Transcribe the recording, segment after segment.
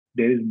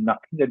there is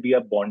nothing that we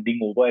are bonding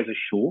over as a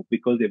show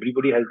because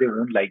everybody has their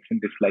own likes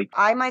and dislikes.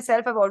 I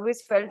myself have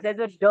always felt there's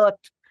a dearth.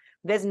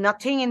 There's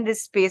nothing in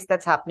this space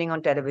that's happening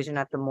on television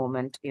at the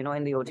moment,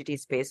 in the OTT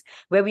space,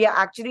 where we are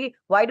actually,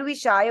 why do we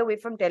shy away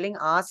from telling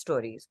our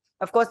stories?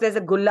 Of course, there's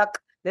a Gullak,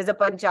 there's a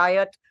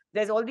Panchayat,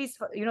 there's all these,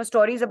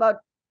 stories about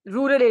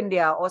rural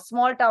India or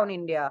small town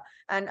India.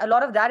 And a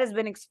lot of that has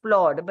been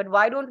explored. But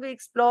why don't we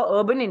explore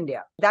urban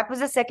India? That was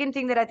the second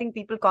thing that I think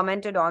people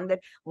commented on, that,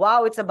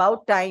 wow, it's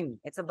about time.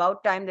 It's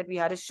about time that we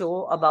had a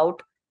show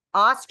about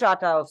our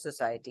strata of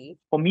society.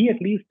 For me, at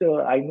least,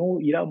 I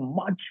know Ira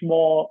much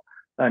more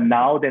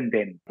now than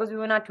then. Because we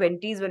were in our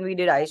 20s when we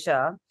did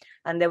Aisha,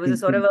 and there was a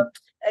sort of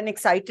an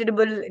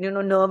excitable,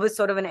 nervous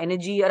sort of an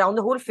energy around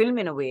the whole film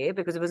in a way,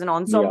 because it was an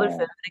ensemble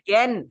film.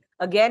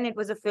 Again, it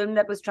was a film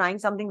that was trying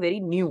something very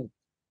new,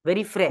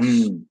 very fresh,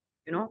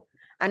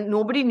 and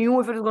nobody knew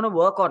if it was going to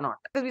work or not.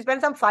 Because we spent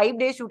some 5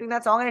 days shooting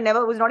that song and it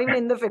was not even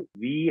in the film.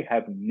 We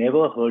have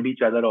never heard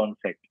each other on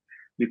set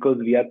because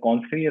we are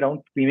constantly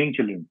around screaming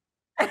children.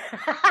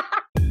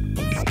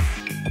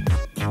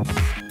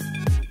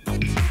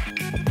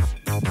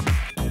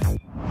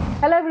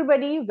 Hello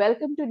everybody,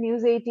 welcome to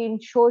News 18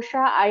 Showsha.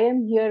 I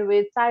am here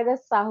with Cyrus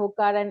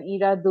Sahukar and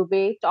Ira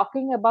Dubey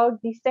talking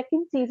about the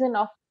second season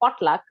of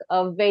Potluck,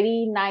 a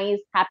very nice,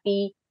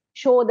 happy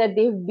show that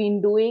they've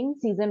been doing.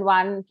 Season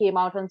 1 came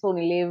out on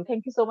SonyLIV.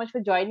 Thank you so much for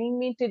joining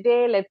me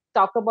today. Let's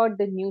talk about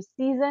the new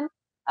season.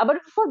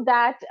 But before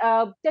that,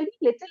 tell me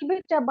a little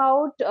bit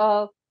about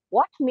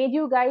what made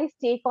you guys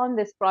take on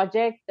this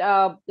project.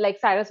 Like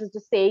Cyrus was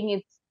just saying,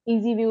 it's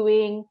easy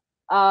viewing.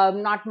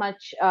 Not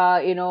much,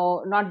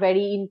 not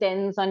very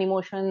intense on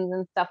emotions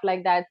and stuff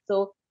like that.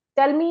 So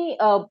tell me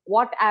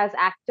what as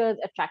actors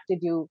attracted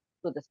you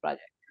to this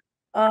project?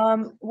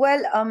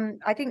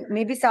 I think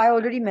maybe Sai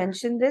already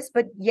mentioned this,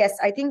 but yes,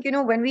 I think,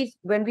 when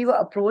we were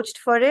approached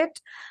for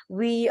it,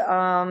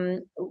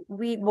 Bohni,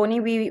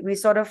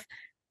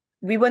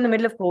 we were in the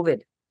middle of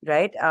COVID,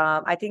 right?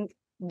 I think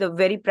the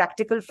very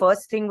practical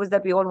first thing was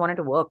that we all wanted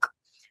to work.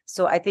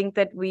 So I think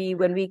that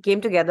when we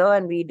came together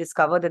and we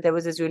discovered that there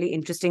was this really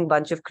interesting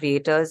bunch of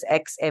creators,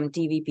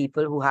 ex-MTV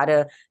people who had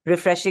a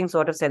refreshing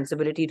sort of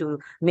sensibility to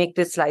make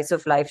this slice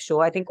of life show,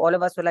 I think all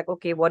of us were like,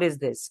 okay, what is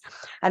this?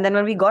 And then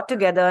when we got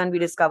together and we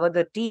discovered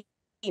the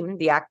team,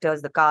 the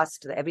actors, the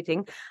cast,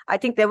 everything, I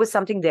think there was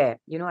something there.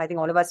 I think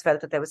all of us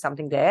felt that there was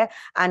something there.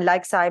 And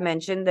like Sai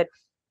mentioned, that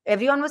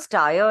everyone was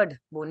tired,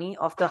 Bohni,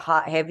 of the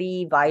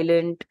heavy,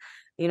 violent,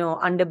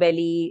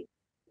 underbelly,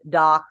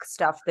 dark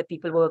stuff that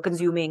people were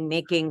consuming,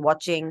 making,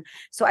 watching.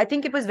 So I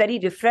think it was very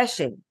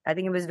refreshing. I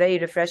think it was very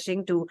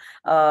refreshing to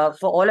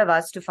for all of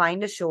us to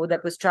find a show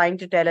that was trying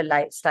to tell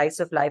a slice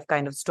of life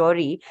kind of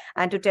story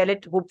and to tell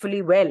it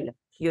hopefully well.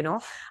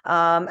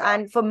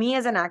 And for me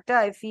as an actor,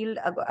 I feel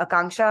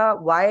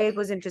Akanksha, why it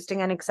was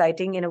interesting and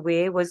exciting in a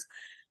way was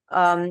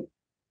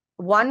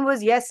one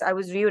was, yes, I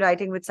was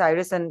reuniting with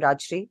Cyrus and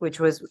Rajshri, which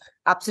was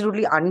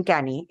absolutely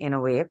uncanny in a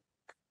way.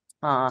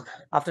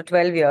 After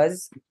 12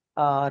 years,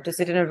 to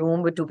sit in a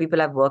room with two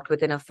people I've worked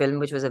with in a film,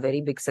 which was a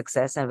very big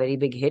success and a very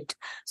big hit.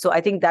 So I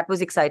think that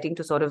was exciting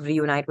to sort of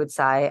reunite with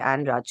Sai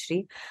and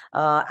Rajshri.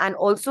 And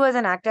also as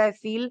an actor, I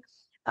feel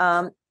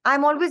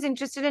I'm always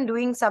interested in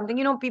doing something.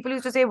 People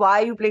used to say,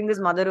 why are you playing this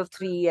mother of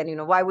three?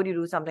 And, why would you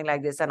do something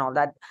like this and all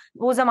that?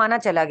 Wo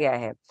zamana chala gaya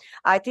hai.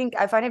 I think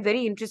I find it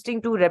very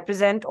interesting to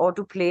represent or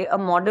to play a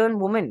modern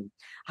woman.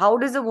 How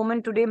does a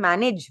woman today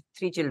manage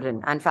 3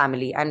 children and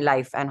family and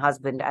life and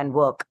husband and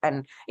work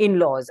and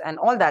in-laws and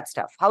all that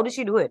stuff? How does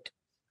she do it?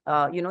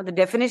 The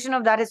definition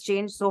of that has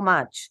changed so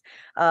much.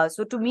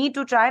 So to me,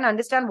 to try and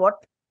understand what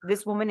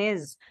this woman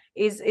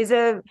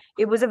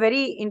it was a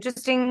very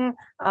interesting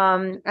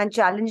and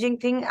challenging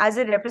thing as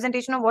a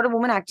representation of what a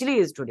woman actually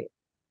is today.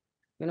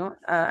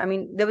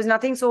 There was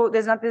nothing, so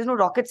there's no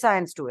rocket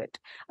science to it.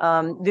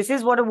 This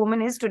is what a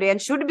woman is today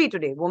and should be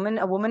today. A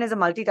woman is a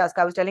multitasker.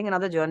 I was telling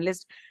another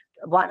journalist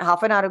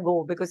half an hour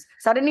ago, because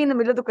suddenly in the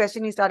middle of the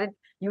question he started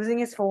using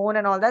his phone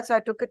and all that. So I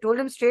told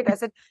him straight, I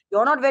said,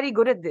 you're not very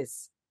good at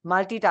this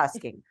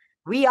multitasking.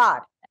 We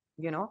are.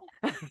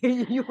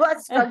 You are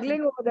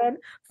struggling over there,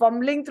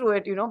 fumbling through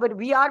it, but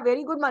we are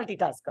very good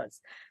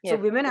multitaskers. Yes. So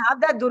women have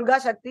that Durga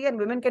Shakti and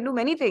women can do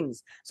many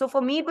things. So for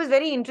me, it was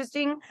very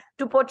interesting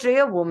to portray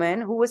a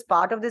woman who was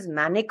part of this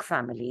manic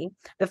family.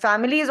 The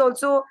family is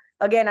also,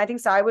 again, I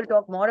think Sai will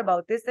talk more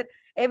about this, that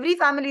every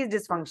family is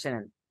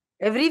dysfunctional.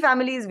 Every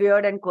family is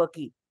weird and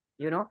quirky.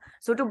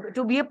 So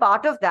to be a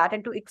part of that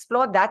and to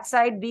explore that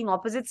side, being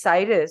opposite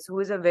Cyrus,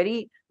 who's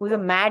a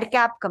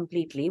madcap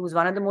completely, who's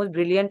one of the most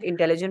brilliant,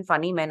 intelligent,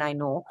 funny men I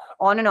know,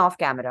 on and off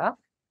camera,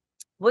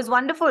 was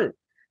wonderful.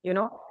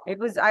 It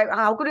was,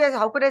 how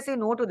could I say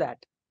no to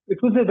that?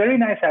 It was a very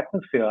nice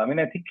atmosphere. I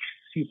think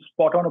she's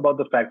spot on about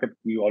the fact that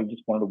we all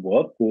just wanted to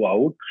work, go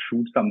out,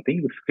 shoot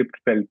something. The script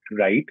felt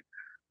right.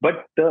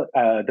 But the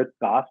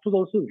cast was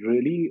also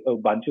really a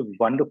bunch of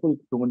wonderful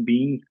human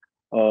beings.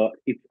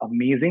 It's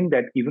amazing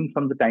that even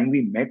from the time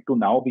we met to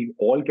now, we've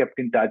all kept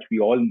in touch. We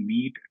all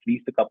meet at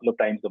least a couple of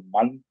times a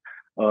month.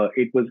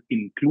 It was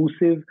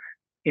inclusive.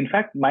 in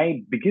fact,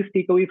 my biggest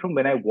takeaway from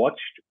when I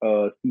watched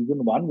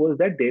season 1 was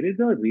that there is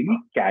a really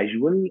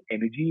casual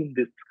energy in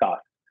this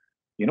cast.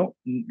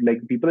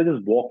 Like people are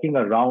just walking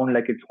around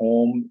like it's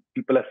home.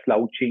 People are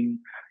slouching.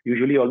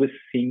 Usually, always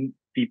seeing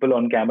people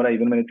on camera,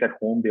 even when it's at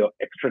home, they're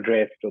extra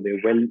dressed or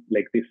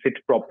like they sit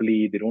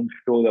properly. They don't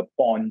show the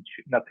paunch,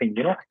 nothing.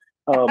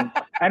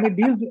 And it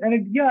deals and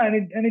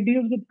it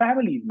deals with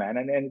families, man.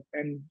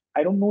 And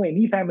I don't know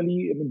any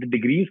family. I mean, the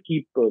degrees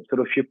keep sort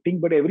of shifting,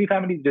 but every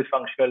family is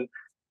dysfunctional,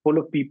 full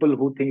of people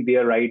who think they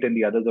are right and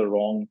the others are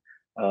wrong.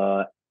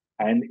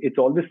 And it's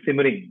always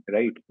simmering,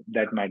 right?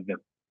 That madness.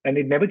 And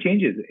it never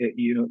changes. If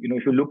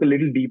you look a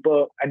little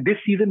deeper, and this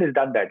season has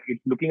done that. It's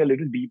looking a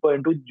little deeper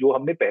into जो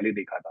हमने पहले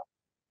देखा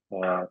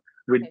था,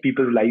 with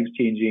people's lives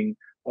changing.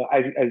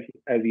 As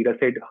Ira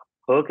said,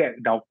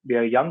 now they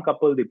are a young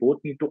couple. They both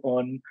need to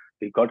earn.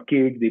 They got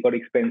kids. They got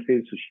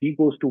expenses. So she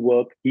goes to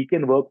work. He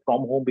can work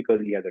from home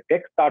because he has a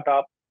tech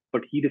startup.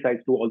 But he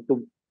decides to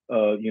also,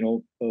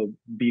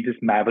 be this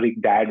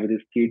maverick dad with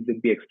his kids and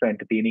be extra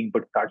entertaining.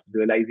 But starts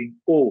realizing,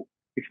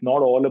 it's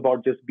not all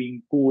about just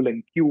being cool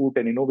and cute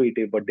and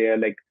innovative, but they are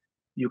like,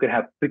 you can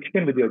have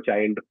friction with your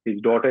child.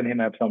 His daughter and him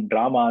have some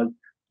dramas.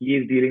 He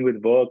is dealing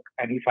with work,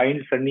 and he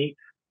finds suddenly,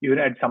 even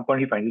at some point,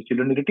 he finds his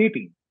children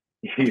irritating,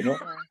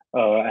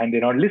 and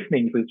they're not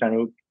listening. So he's trying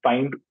to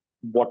find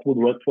what would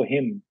work for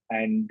him.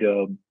 And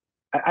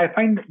I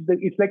find that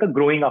it's like a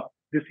growing up.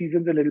 This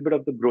season's a little bit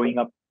of the growing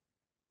up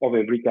of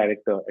every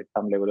character at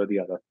some level or the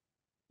other.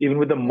 Even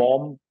with the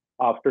mom,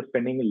 after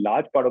spending a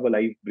large part of her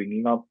life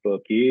bringing up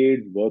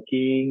kids,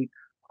 working,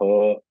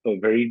 a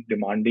very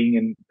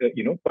demanding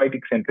and quite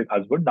eccentric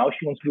husband, now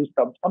she wants to do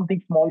something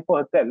small for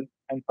herself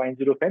and finds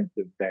it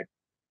offensive that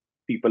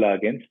people are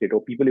against it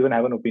or people even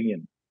have an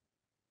opinion.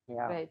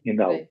 Yeah. Right. In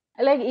the house.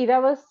 Like Ira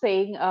was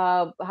saying,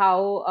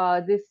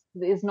 how this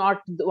is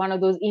not one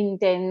of those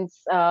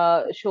intense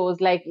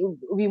shows like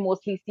we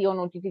mostly see on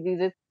OTT these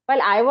days.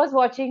 While I was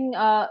watching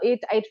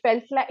it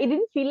felt like it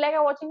didn't feel like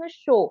I was watching a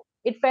show.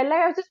 It felt like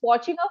I was just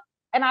watching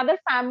another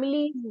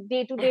family's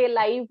day-to-day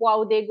life,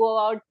 how they go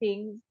about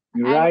things.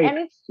 And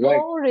it's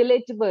so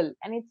relatable.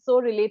 And it's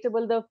so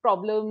relatable, the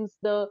problems,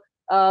 the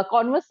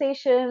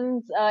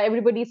conversations,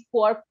 everybody's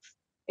quirks.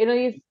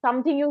 It's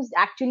something you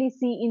actually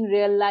see in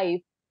real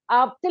life.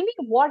 Tell me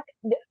what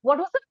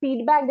was the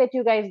feedback that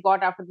you guys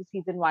got after the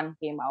season 1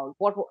 came out?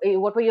 What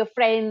were your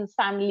friends,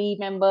 family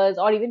members,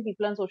 or even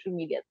people on social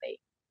media saying?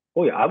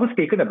 Oh yeah, I was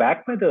taken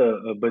aback by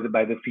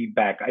the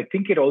feedback. I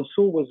think it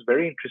also was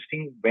very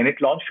interesting when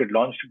it launched. It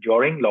launched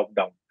during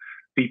lockdown.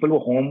 People were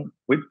home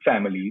with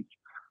families,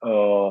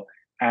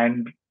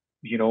 and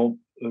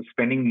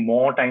spending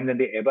more time than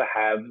they ever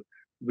have,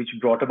 which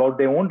brought about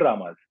their own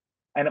dramas.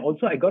 And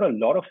also, I got a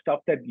lot of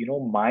stuff that,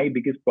 my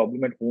biggest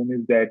problem at home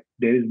is that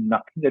there is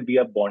nothing that we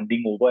are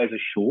bonding over as a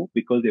show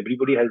because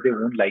everybody has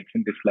their own likes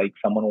and dislikes.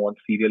 Someone wants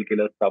serial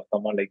killer stuff,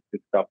 someone likes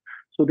this stuff.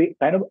 So they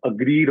kind of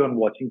agreed on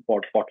watching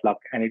Potluck,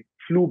 and it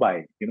flew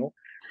by,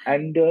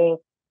 and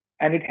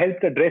it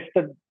helped address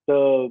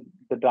the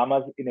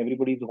dramas in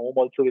everybody's home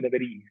also in a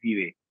very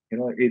easy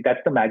way.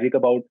 That's the magic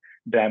about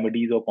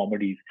dramedies or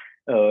comedies.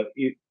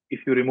 If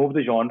you remove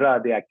the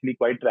genre, they're actually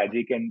quite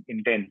tragic and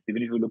intense.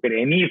 Even if you look at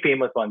any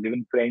famous ones,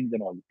 even Friends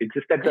and all, it's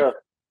just that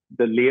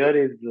the layer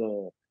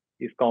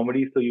is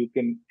comedy, so you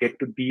can get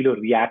to deal or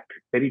react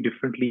very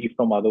differently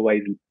from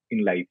otherwise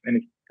in life, and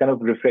it's kind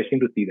of refreshing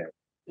to see that.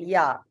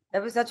 Yeah,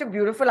 that was such a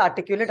beautiful,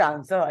 articulate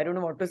answer. I don't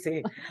know what to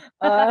say.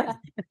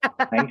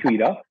 Thank you,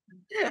 Ira.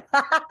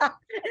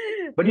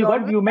 But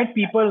you met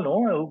people,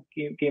 no,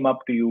 who came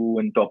up to you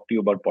and talked to you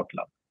about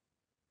Potluck.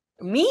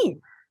 Me?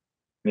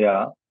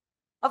 Yeah.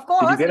 Of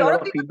course, did you get a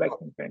lot of feedback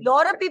from friends?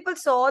 lot of people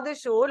saw the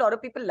show. A lot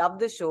of people loved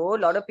the show.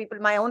 A lot of people,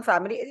 my own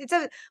family.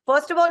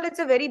 First of all, it's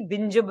a very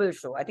bingeable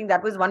show. I think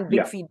that was one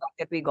big feedback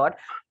that we got.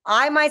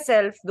 I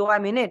myself, though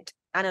I'm in it,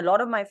 and a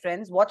lot of my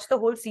friends watched the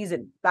whole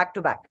season back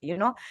to back.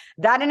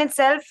 That in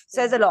itself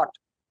says a lot.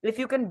 If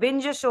you can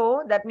binge a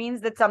show, that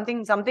means that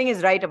something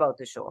is right about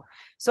the show.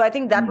 So I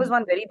think that was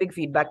one very big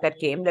feedback that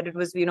came, that it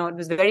was, it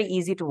was very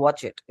easy to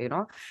watch it,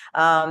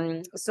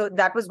 So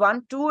that was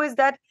one. Two is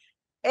that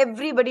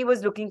everybody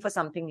was looking for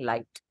something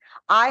light.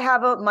 I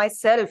have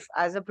myself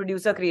as a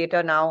producer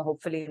creator now,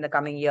 hopefully in the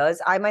coming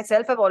years, I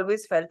myself have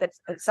always felt that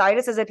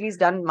Cyrus has at least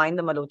done Mind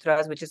the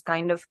Malhotras, which is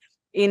kind of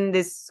in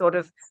this sort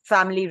of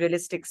family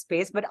realistic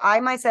space. But I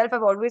myself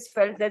have always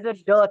felt there's a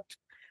dearth.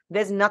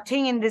 There's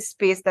nothing in this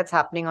space that's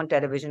happening on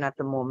television at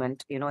the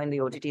moment, in the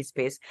OTT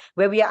space,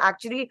 where we are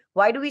actually,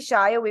 why do we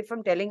shy away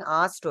from telling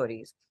our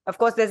stories? Of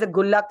course, there's a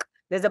Gullak,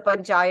 there's a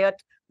Panchayat,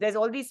 there's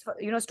all these,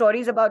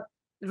 stories about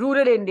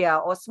rural India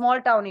or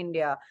small town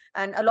India.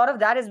 And a lot of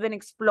that has been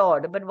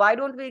explored. But why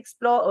don't we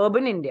explore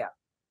urban India?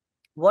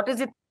 What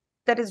is it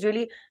that is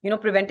really,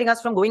 preventing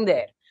us from going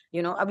there?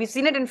 We've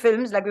seen it in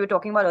films, like we were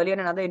talking about earlier in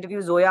another interview.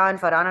 Zoya and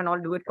Farhan and all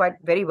do it quite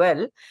very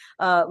well.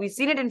 We've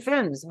seen it in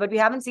films, but we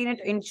haven't seen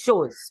it in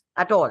shows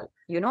at all,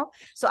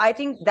 So I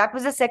think that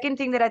was the second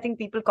thing that I think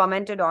people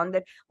commented on,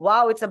 that,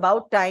 wow, it's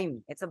about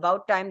time. It's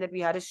about time that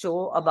we had a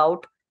show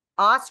about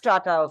our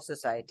strata of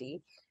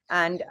society.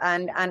 and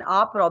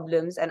our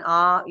problems and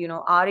our,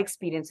 our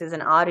experiences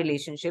and our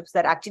relationships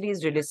that actually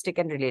is realistic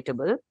and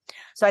relatable.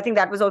 So I think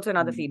that was also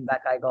another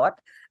feedback I got.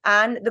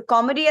 And the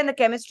comedy and the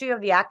chemistry of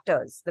the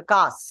actors, the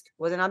cast,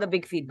 was another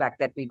big feedback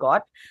that we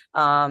got,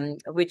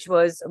 which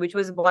was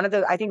one of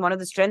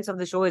the strengths of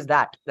the show, is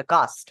that the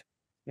cast,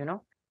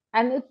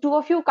 And the two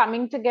of you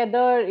coming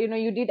together,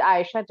 you did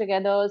Aisha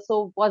together.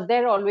 So was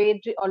there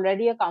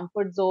already a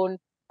comfort zone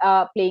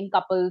playing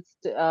couples,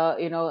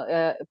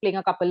 playing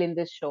a couple in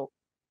this show?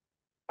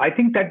 I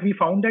think that we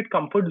found that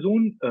comfort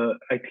zone.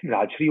 I think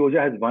Rajshri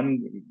Oja has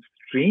one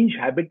strange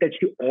habit that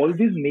she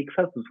always makes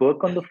us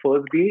work on the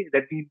first day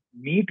that we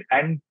meet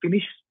and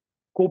finish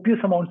copious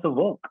amounts of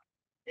work.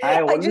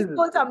 I just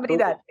told somebody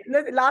that in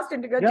the last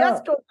interview. Yeah,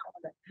 just told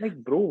someone that.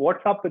 Like, bro,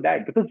 what's up with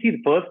that? Because see,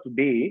 the first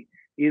day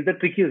is the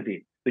trickiest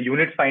day. The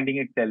unit's finding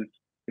itself,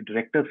 the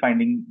director's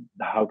finding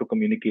how to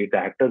communicate. The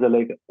actors are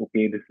like,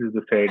 okay, this is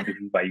the set, this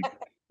is vibe.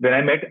 When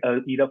I met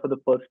Ira for the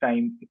first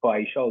time for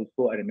Aisha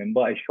also, I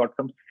remember I shot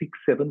some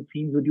 6-7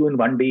 scenes with you in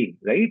one day,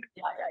 right?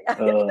 Yeah.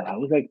 I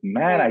was like,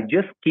 man, I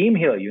just came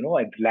here,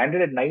 I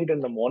landed at night,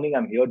 in the morning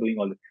I'm here doing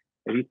all this.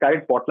 We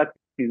started Potluck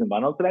season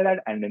 1 also like that,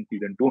 and then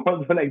season 2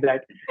 also like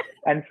that.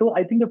 And so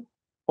I think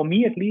for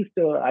me at least,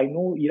 I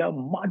know Ira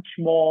much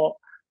more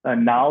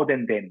now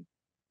than then.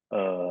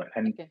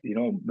 And okay.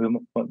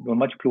 We're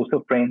much closer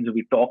friends.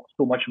 We talk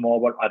so much more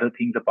about other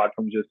things apart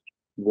from just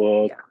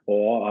work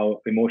or our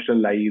emotional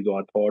lives or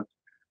our thoughts,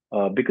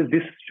 because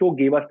this show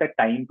gave us that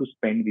time to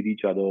spend with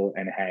each other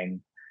and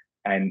hang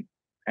and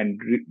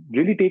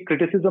really take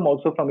criticism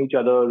also from each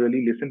other,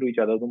 really listen to each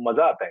other. So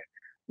maza aata hai.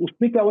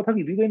 Usme kya hua tha,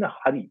 we were in a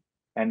hurry,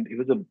 and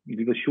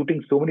we were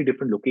shooting so many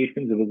different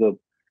locations.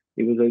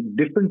 It was a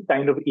different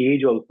kind of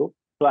age also.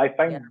 So I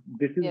find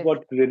this is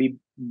what really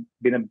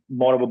been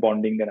more of a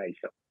bonding than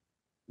Aisha.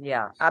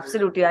 Yeah,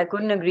 absolutely. I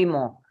couldn't agree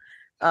more.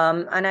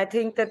 And I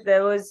think that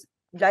there was,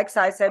 like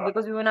Sai said,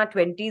 because we were in our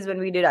 20s when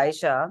we did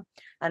Aisha,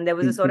 and there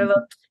was a sort of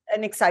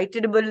an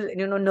excitable,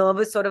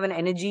 nervous sort of an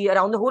energy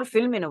around the whole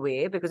film in a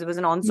way, because it was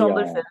an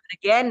ensemble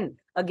film.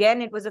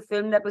 Again, it was a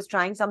film that was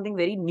trying something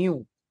very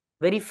new,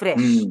 very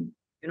fresh,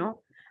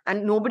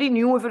 and nobody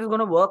knew if it was going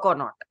to work or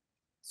not.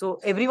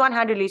 So everyone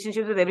had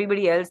relationships with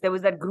everybody else. There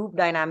was that group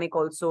dynamic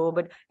also,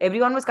 but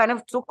everyone was kind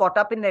of so caught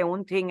up in their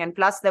own thing. And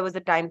plus there was the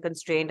time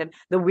constraint and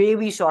the way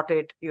we shot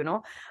it,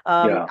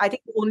 I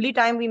think the only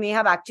time we may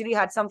have actually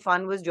had some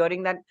fun was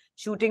during that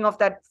shooting of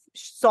that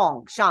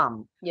song,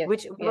 Sham,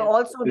 which we were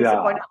also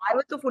disappointed. I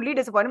was so fully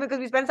disappointed because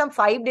we spent some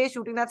 5 days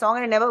shooting that song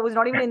and it was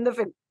not even in the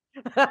film.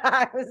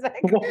 I was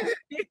like,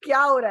 ये क्या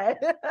हो रहा है?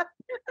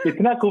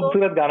 इतना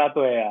खूबसूरत गाना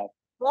तो है यार.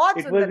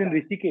 It was in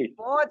Rishikesh.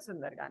 बहुत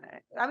सुंदर गाना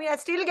है. I mean, I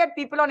still get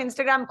people on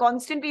Instagram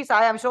constantly,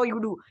 Sai, I'm sure you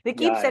do. They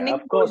keep sending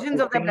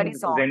versions of that bloody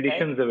song.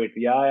 Renditions of it.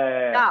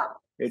 Yeah.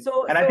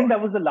 I think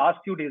that was the last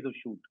few days of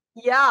shoot.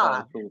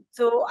 Yeah.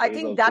 So I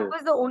think that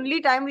was the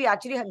only time we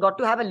actually got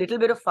to have a little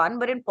bit of fun.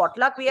 But in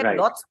Potluck, we had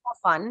lots more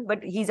fun.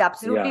 But he's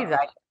absolutely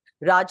right.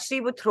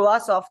 Rajshri would throw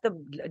us off the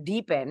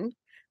deep end,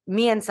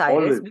 me and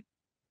Cyrus. Always.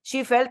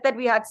 She felt that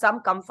we had some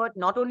comfort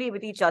not only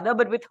with each other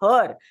but with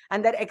her,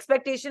 and that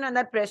expectation and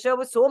that pressure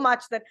was so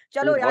much that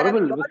chalo yaar, it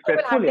was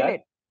stressful,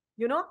 it,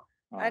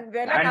 and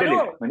we're like, handle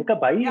it. मैंने कहा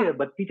भाई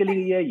बत्ती चली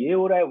गई है, ये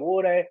हो रहा है, वो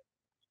हो रहा है,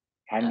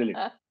 handle it.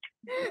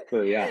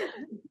 So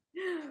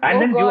and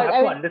then you have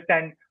to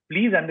understand,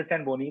 please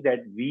understand, Bohni, that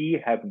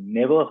we have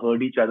never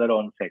heard each other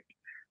on set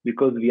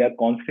because we are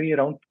constantly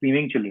around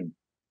screaming children.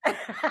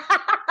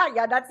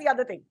 Yeah, that's the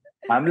other thing.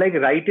 I'm like,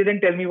 write it and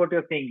tell me what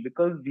you're saying,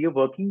 because we are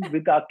working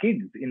with our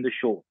kids in the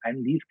show,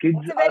 and these kids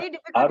it's very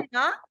difficult,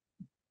 huh?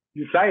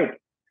 You try it.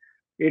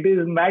 It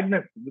is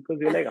madness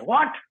because you're like,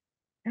 what?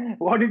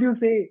 What did you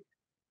say?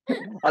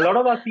 A lot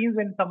of our scenes,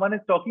 when someone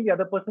is talking, the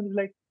other person is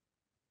like,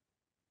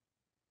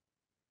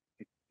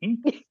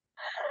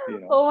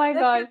 Oh my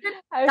God.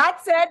 That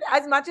said,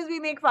 as much as we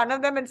make fun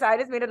of them, and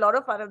Cyrus made a lot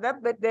of fun of them,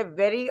 but they're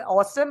very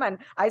awesome, and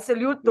I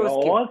salute those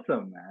kids.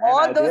 Awesome, man.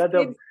 All those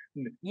kids.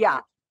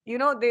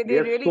 They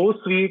really so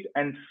sweet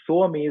and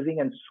so amazing,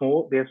 and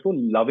they're so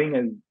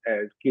loving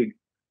as kids.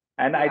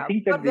 And I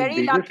think that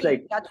they just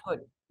like, that's good.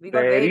 We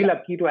got very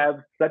lucky to have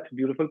such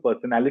beautiful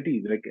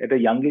personalities. Like at a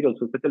young age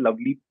also, such a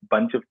lovely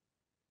bunch of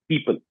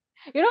people.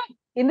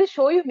 In the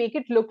show, you make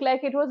it look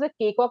like it was a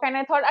cakewalk, and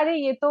I thought,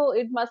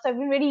 it must have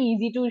been very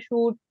easy to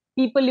shoot.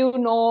 People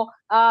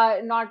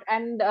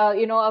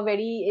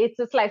it's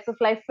a slice of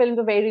life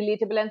film, very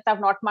relatable and stuff,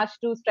 not much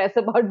to stress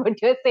about.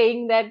 But you're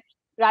saying that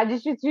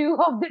Rajesh threw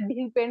off the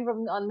deep end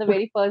on the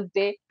very first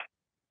day.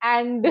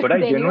 But I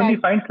genuinely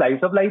find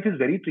slice of life is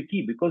very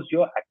tricky because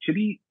you're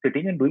actually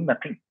sitting and doing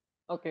nothing.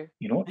 Okay.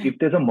 If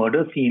there's a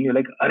murder scene, you're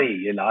like,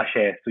 "Arey, ye lash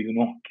hai," so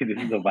okay,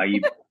 this is a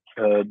vibe.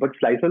 But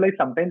slice of life,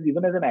 sometimes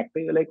even as an actor,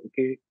 you're like,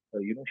 okay,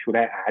 should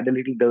I add a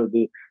little?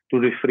 To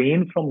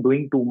refrain from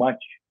doing too much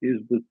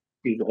is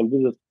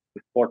always a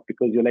spot,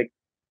 because you're like,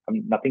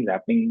 nothing's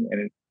happening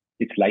and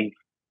it's life.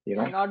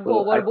 Not go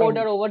overboard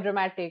or over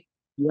dramatic.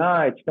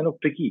 Yeah, it's kind of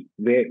tricky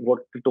what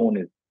the tone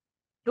is.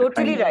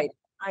 Totally right.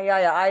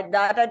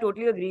 That I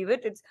totally agree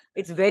with.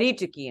 It's very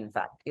tricky, in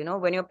fact.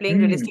 When you're playing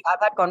realistic, I've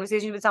had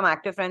conversations with some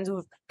actor friends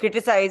who've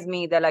criticized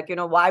me. They're like,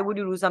 why would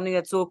you do something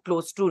that's so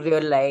close to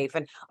real life,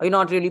 and you're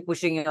not really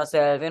pushing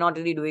yourself, you're not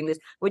really doing this,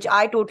 which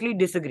I totally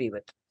disagree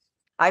with.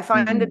 I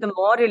find that the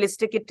more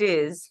realistic it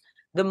is,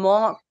 the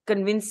more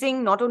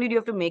convincing. Not only do you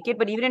have to make it,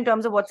 but even in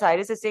terms of what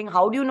Cyrus is saying,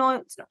 how do you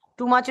know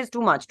too much is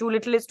too much, too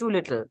little is too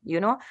little?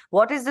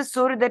 What is the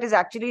sur that is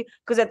actually,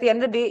 because at the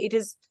end of the day, it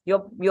is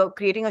you're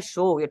creating a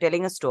show, you're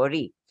telling a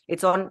story.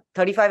 It's on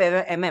 35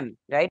 mm,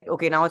 right?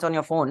 Okay, now it's on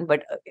your phone,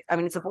 but I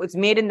mean, it's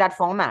made in that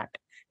format,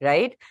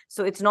 right?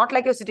 So it's not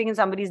like you're sitting in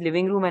somebody's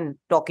living room and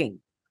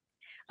talking.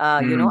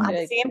 At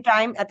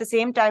the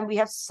same time, we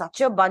have such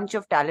a bunch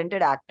of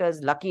talented actors,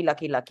 lucky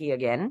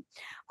again,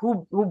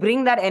 who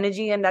bring that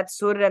energy and that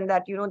sur and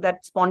that,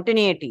 that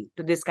spontaneity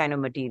to this kind of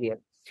material.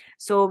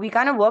 So we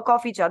kind of work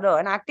off each other,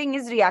 and acting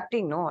is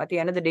reacting. No, at the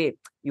end of the day,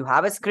 you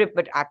have a script,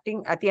 but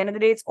acting, at the end of the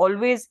day, it's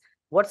always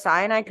what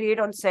Sai and I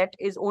create on set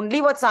is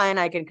only what Sai and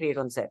I can create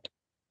on set.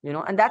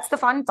 And that's the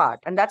fun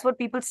part, and that's what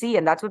people see,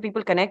 and that's what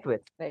people connect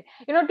with. Right.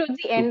 Towards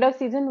the end of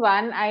season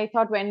 1, I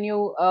thought when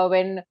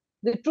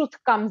the truth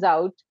comes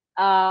out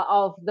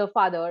of the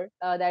father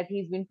that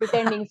he's been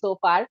pretending so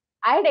far,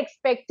 I had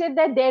expected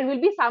that there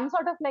will be some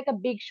sort of like a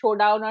big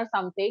showdown or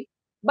something,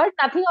 but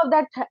nothing of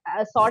that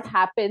sort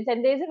happens,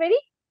 and there's a very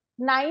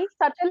nice,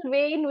 subtle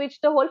way in which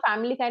the whole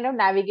family kind of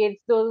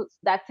navigates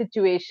that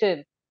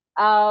situation.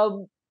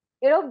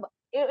 It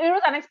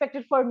was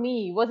unexpected for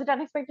me. Was it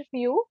unexpected for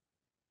you?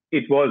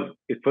 It was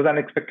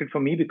unexpected for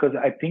me, because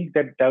I think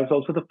that was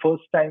also the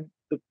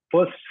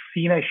first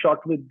scene I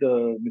shot with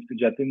Mr.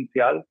 Jatin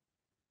Sial,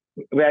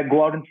 where I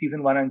go out in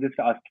season 1 and just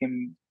ask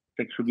him,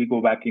 like, should we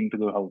go back into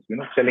the house?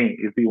 Chaling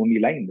is the only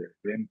line there.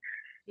 And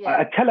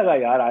अच्छा लगा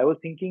यार. I was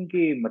thinking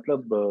कि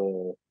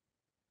मतलब,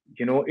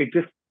 it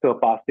just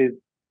surpasses,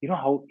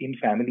 how in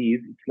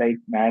families, it's like,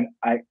 man,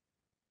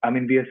 I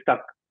mean, we are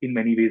stuck in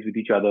many ways with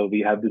each other.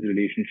 We have this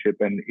relationship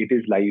and it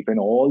is life and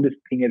all this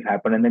thing has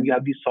happened. And then you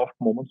have these soft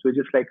moments where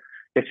just like,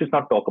 let's just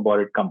not talk about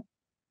it. Come,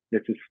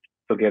 let's just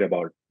forget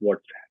about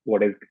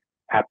what is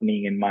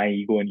happening in my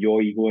ego and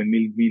your ego, and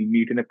we'll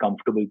meet in a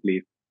comfortable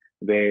place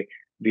where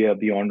we are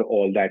beyond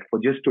all that for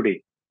just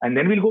today. And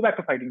then we'll go back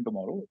to fighting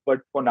tomorrow. But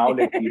for now,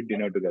 let's eat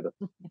dinner together,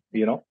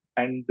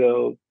 and,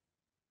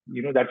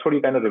 that's what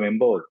you kind of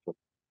remember also.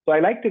 So I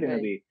liked it in a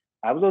way.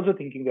 I was also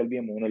thinking there'll be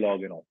a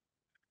monologue,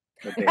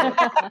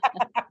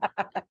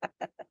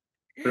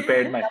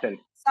 prepared myself.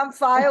 Some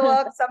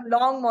fireworks, some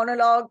long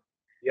monologue.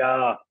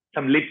 Yeah,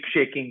 some lip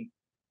shaking.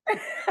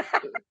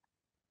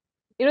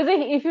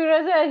 If it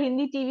was a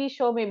Hindi TV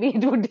show, maybe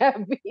it would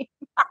have been.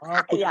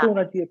 कुछ तो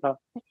होना चाहिए था.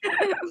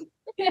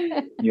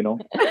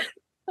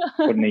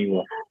 But नहीं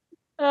हुआ.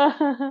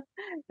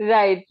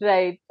 Right.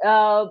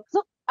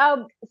 So,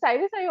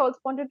 Cyrus, I also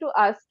wanted to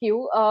ask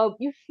you,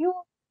 if you,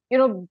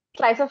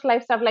 slice of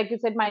life stuff, like you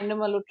said, Mindum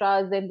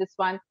Malhotras, then this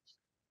one,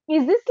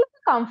 is this like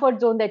a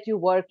comfort zone that you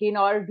work in,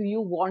 or do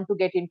you want to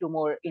get into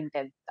more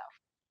intense stuff?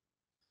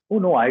 Oh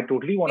no, I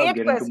totally want to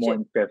get into more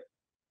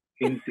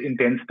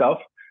intense stuff.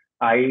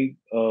 I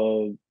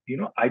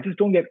just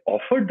don't get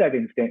offered that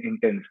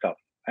intense stuff,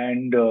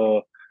 and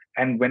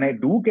when I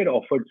do get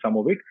offered some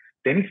of it,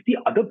 then it's the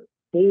other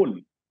pole,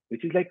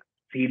 which is like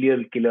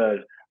serial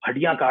killer,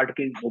 हड्डियां काट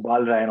के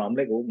उबाल रहा है, and I'm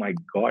like, oh my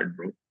god,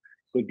 bro,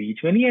 कोई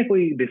बीच में नहीं है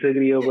कोई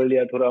disagreeable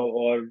या थोड़ा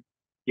और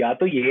या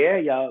तो ये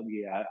है या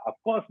of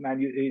course, man,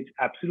 it's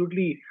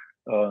absolutely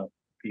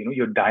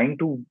you're dying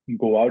to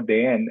go out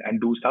there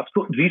and do stuff.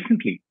 So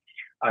recently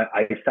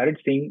I started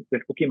saying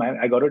that, okay, man,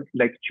 I got to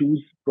like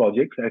choose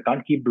projects. I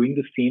can't keep doing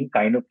the same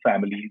kind of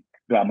family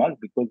dramas,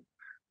 because,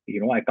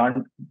 I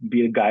can't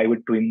be a guy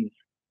with twins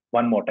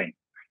one more time.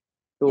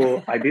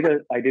 So I did a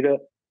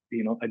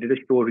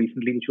show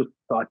recently, which was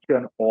such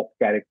an off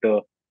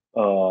character,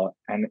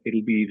 and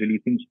it'll be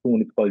releasing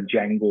soon. It's called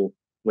Django,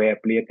 where I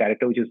play a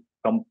character which is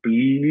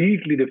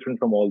completely different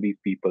from all these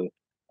people,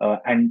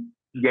 and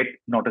yet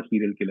not a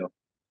serial killer.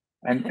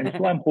 And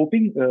so I'm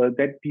hoping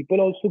that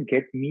people also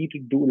get me to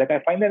do, like,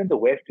 I find that in the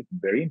West, it's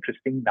very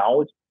interesting.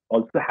 Now it's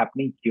also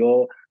happening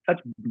here.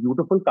 Such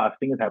beautiful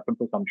casting has happened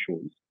for some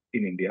shows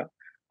in India,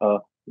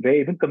 where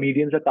even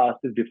comedians are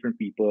cast as different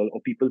people,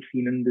 or people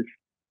seen in this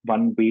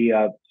one way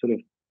are sort of,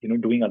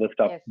 doing other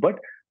stuff. Yes. But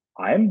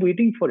I'm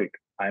waiting for it.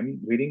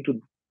 I'm waiting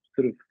to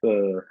sort of,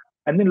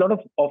 and then a lot of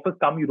offers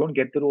come, you don't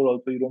get the role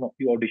also,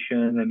 you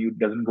audition and it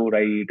doesn't go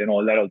right, and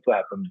all that also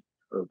happens.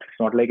 It's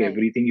not like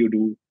everything you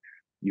do,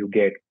 you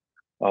get.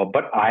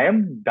 But I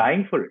am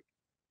dying for it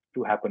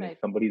to happen. If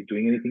somebody is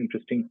doing anything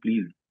interesting,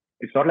 please.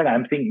 It's not like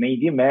I'm saying,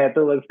 "Nahi, main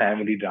to bas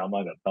family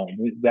drama karta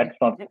hu." That's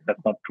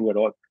not true at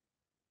all.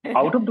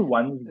 Out of the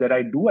ones that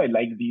I do, I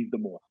like these the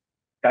most.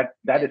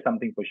 That is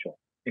something for sure.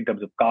 In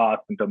terms of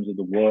cast, in terms of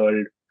the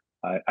world,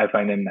 I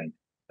find them nice.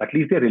 At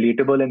least they're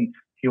relatable and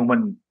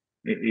human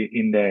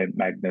in their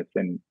madness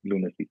and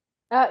lunacy.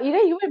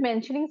 Ira, you were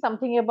mentioning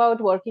something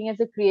about working as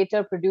a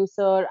creator,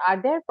 producer.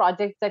 Are there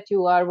projects that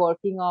you are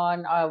working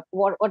on?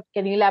 What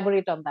can you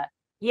elaborate on that?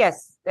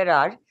 Yes, there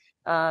are.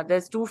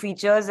 There's 2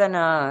 features and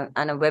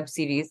a web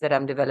series that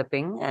I'm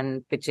developing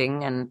and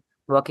pitching and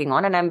working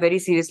on, and I'm very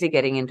seriously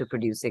getting into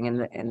producing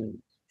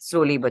in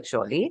slowly but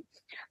surely.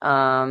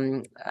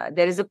 There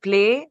is a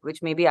play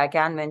which maybe I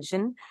can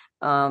mention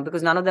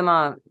because none of them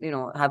are,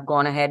 have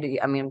gone ahead.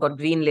 I mean, got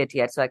greenlit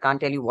yet, so I can't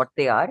tell you what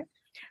they are.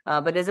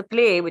 But there's a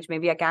play which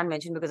maybe I can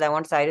mention because I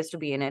want Cyrus to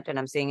be in it, and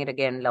I'm saying it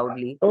again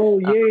loudly. Oh,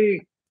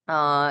 yay!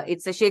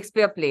 It's a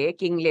Shakespeare play,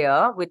 King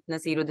Lear, with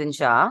Nasiruddin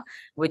Shah,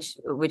 which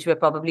we're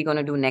probably going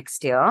to do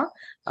next year,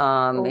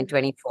 in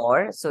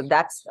 24. So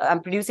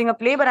I'm producing a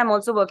play, but I'm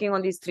also working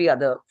on these 3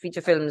 other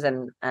feature films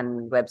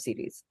and web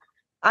series.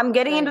 I'm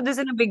getting into this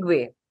in a big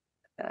way.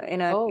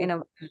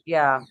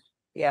 Yeah.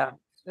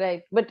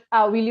 Right. But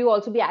will you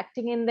also be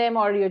acting in them,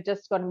 or you're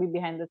just going to be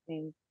behind the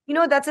scenes?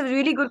 That's a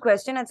really good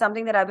question, and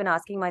something that I've been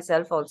asking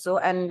myself also.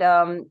 And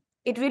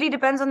it really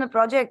depends on the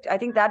project. I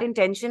think that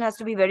intention has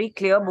to be very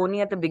clear,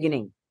 Bohni, at the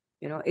beginning.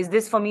 Is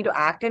this for me to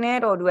act in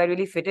it, or do I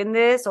really fit in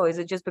this, or is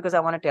it just because I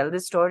want to tell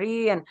this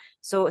story? And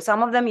so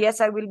some of them, yes,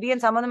 I will be, and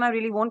some of them I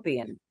really won't be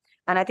in.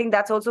 And I think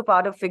that's also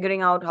part of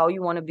figuring out how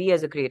you want to be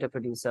as a creative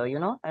producer,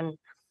 and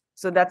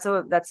so that's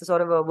a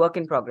sort of a work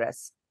in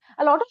progress.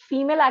 A lot of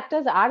female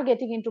actors are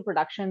getting into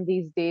production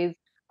these days.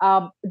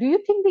 Do you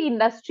think the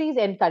industry is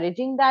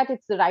encouraging that?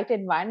 It's the right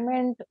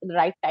environment, the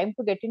right time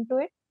to get into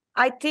it?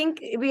 I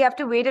think we have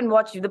to wait and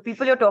watch. The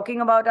people you're talking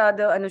about are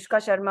the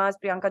Anushka Sharmas,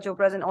 Priyanka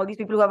Chopras, and all these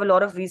people who have a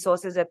lot of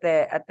resources at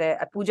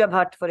Pooja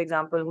Bhatt, for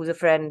example, who's a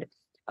friend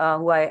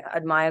who I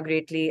admire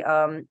greatly.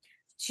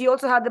 She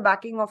also had the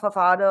backing of her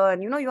father,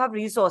 and you have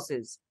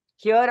resources.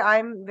 Here,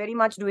 I'm very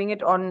much doing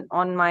it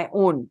on my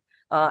own.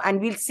 And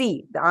we'll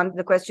see.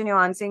 The question you're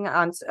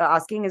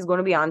asking is going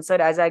to be answered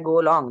as I go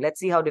along.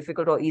 Let's see how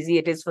difficult or easy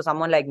it is for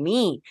someone like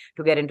me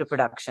to get into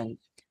production.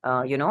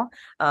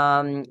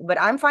 But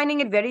I'm finding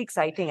it very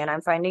exciting, and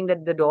I'm finding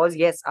that the doors,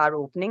 yes, are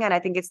opening, and I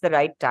think it's the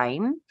right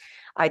time.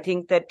 I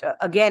think that,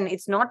 again,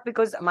 it's not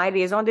because my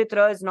raison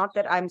d'etre is not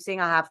that I'm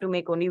saying I have to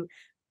make only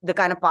the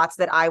kind of parts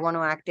that I want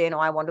to act in, or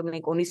I want to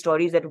make only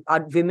stories that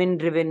are women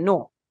driven.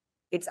 No,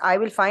 it's I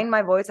will find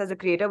my voice as a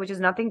creator, which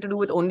has nothing to do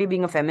with only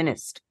being a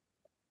feminist.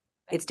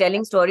 It's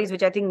telling stories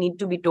which I think need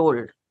to be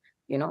told,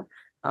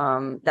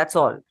 that's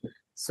all.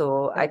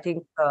 So I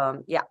think,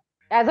 yeah.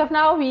 As of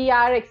now, we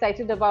are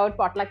excited about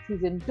Potluck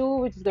Season 2,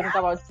 which is going to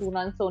come out soon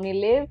on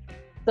SonyLIV.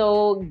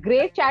 So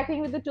great chatting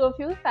with the 2 of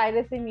you,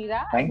 Cyrus and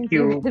Ira. Thank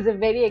you. I'm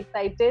very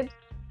excited.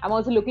 I'm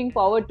also looking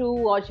forward to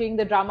watching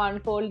the drama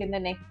unfold in the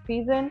next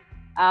season.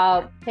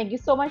 Thank you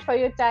so much for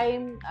your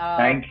time.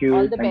 Thank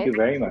you. Thank you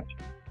very much.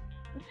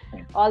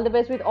 All the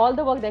best with all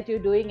the work that you're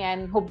doing,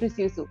 and hope to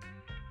see you soon.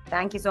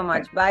 Thank you so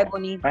much. Bye,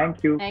 Bohni.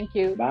 Thank you. Thank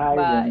you. Bye.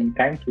 Bye.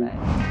 Thank you.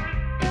 Bye.